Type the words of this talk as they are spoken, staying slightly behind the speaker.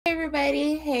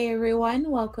everybody. Hey everyone.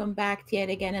 Welcome back to yet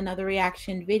again another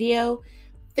reaction video.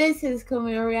 This is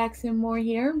Camille Reaction More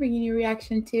here, bringing you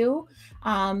reaction to.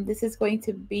 This is going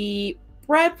to be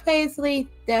Paisley,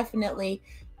 definitely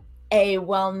a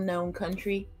well-known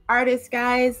country artist,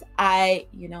 guys.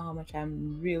 You know how much I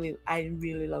really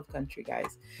love country,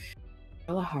 guys.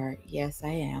 A heart, yes, I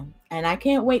am, and I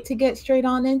can't wait to get straight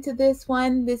on into this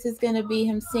one. This is gonna be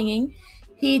him singing.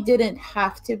 He didn't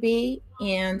have to be,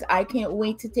 and I can't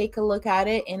wait to take a look at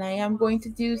it, and I am going to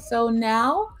do so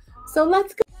now. So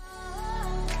let's go,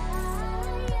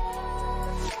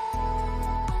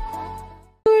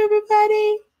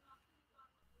 everybody.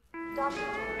 Dr.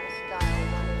 Morris, dial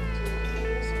 182,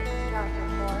 please. Dr.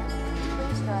 Morris,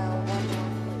 please dial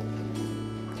 113.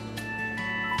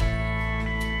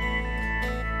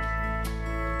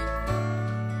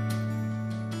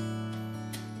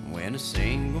 When a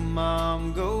single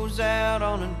mom goes out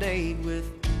on a date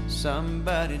with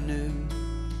somebody new,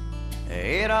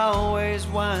 it always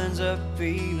winds up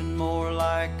feeling more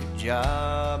like a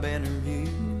job interview.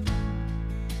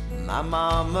 My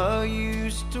mama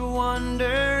used to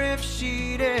wonder if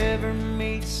she'd ever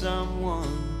meet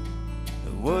someone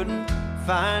who wouldn't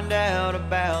find out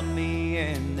about me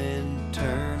and then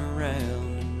turn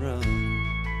around and run.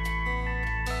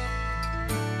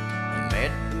 I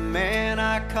met the man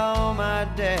I call my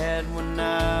dad when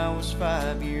I was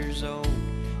 5 years old.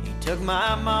 He took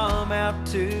my mom out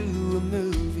to a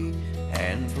movie,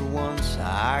 and for once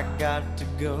I got to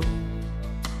go.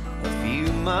 A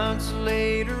few months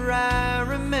later I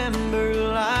remember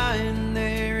lying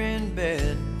there in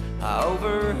bed. I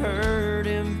overheard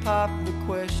him pop the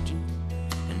question,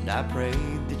 and I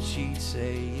prayed that she'd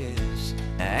say yes.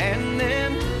 And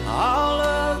then all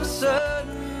of a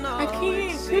sudden, I can't.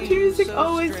 Country music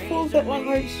always pulls at my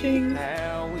heartstrings.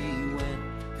 How we went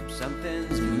from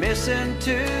something's missing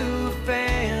to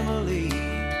family.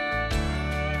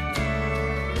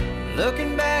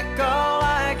 Looking back, all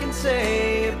I can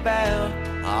say about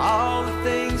all the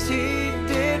things he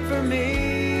did for me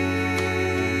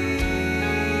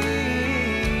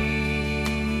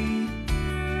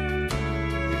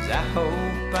is I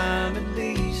hope I'm at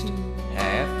least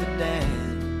half the dad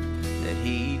that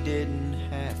he didn't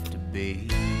have to be.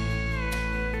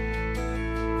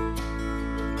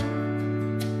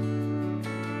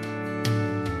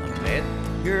 I met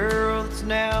the girl that's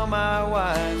now my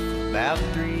wife about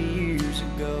 3 years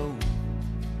ago.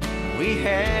 We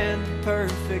had the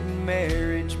perfect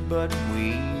marriage, but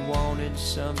we wanted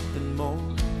something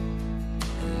more.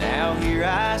 And now here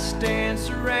I stand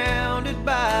surrounded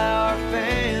by our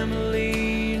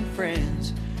family and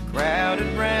friends,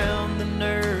 crowded round the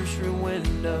nursery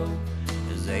window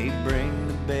as they bring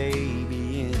the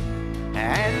baby in.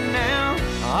 And now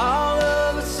all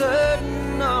of a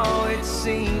sudden, oh, it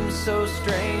seems so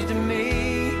strange to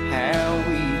me how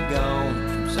we've gone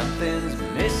from something's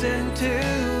missing to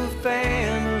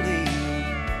family.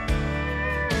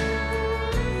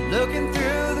 Looking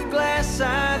through the glass,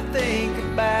 I think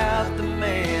about the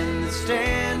man that's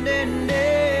standing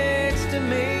next to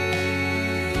me.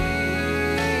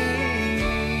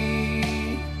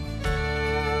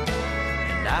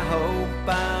 And I hope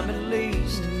I'm at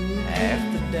least half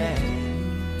the dad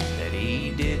that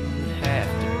he didn't have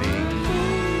to be.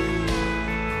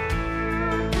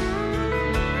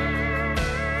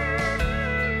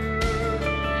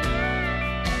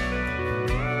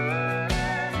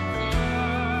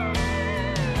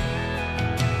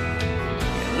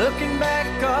 Looking back,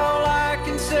 all I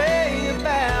can say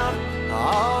about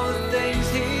all the things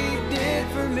he did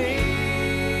for me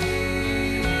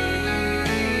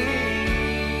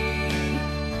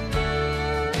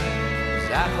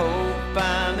is I hope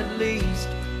I'm at least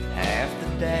half the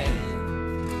dad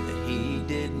that he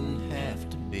didn't have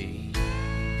to be,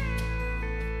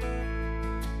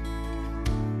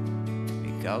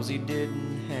 because he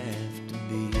didn't have to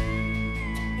be.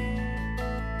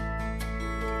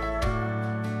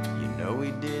 No,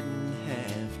 he didn't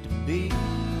have to be.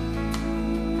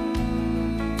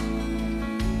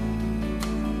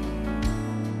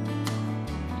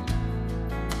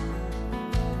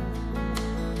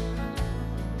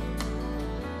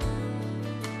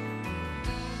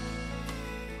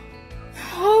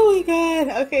 Oh my god.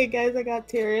 Okay, guys, I got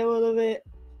teary a little bit.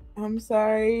 I'm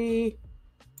sorry.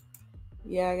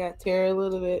 Yeah, I got teary a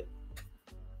little bit.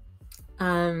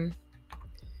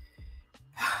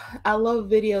 I love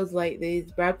videos like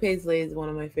these. Paisley is one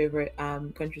of my favorite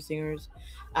country singers.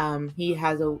 He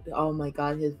has oh my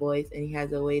god, his voice, and he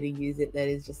has a way to use it that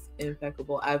is just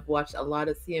impeccable. I've watched a lot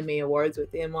of CMA awards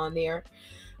with him on there.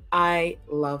 I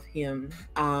love him.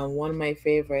 One of my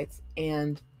favorites.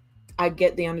 And I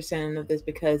get the understanding of this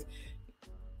because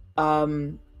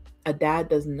a dad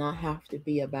does not have to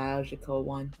be a biological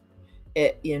one.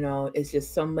 It's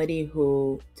just somebody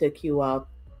who took you up,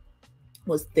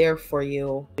 was there for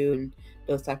you, and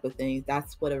those type of things.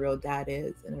 That's what a real dad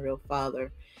is and a real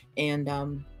father.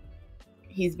 And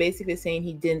he's basically saying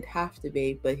he didn't have to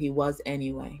be, but he was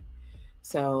anyway.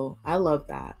 So I love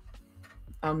that.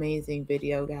 Amazing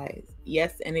video, guys.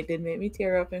 Yes, and it did make me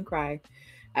tear up and cry.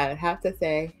 I would have to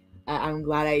say, I'm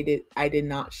glad I did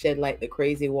not shed like the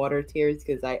crazy water tears,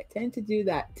 because I tend to do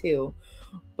that too.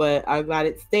 But I'm glad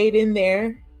it stayed in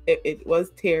there. It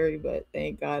was teary, but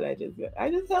thank God I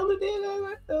just held it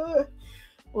in.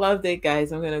 Loved it,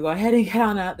 guys. I'm gonna go ahead and get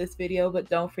on out this video, but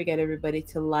don't forget, everybody,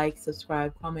 to like,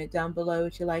 subscribe, comment down below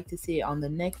what you'd like to see on the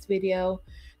next video.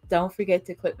 Don't forget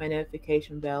to click my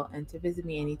notification bell and to visit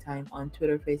me anytime on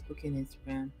Twitter, Facebook, and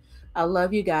Instagram. I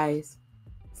love you guys.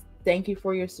 Thank you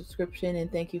for your subscription,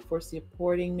 and thank you for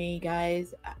supporting me,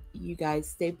 guys. You guys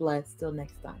stay blessed. Till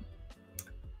next time.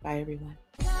 Bye, everyone.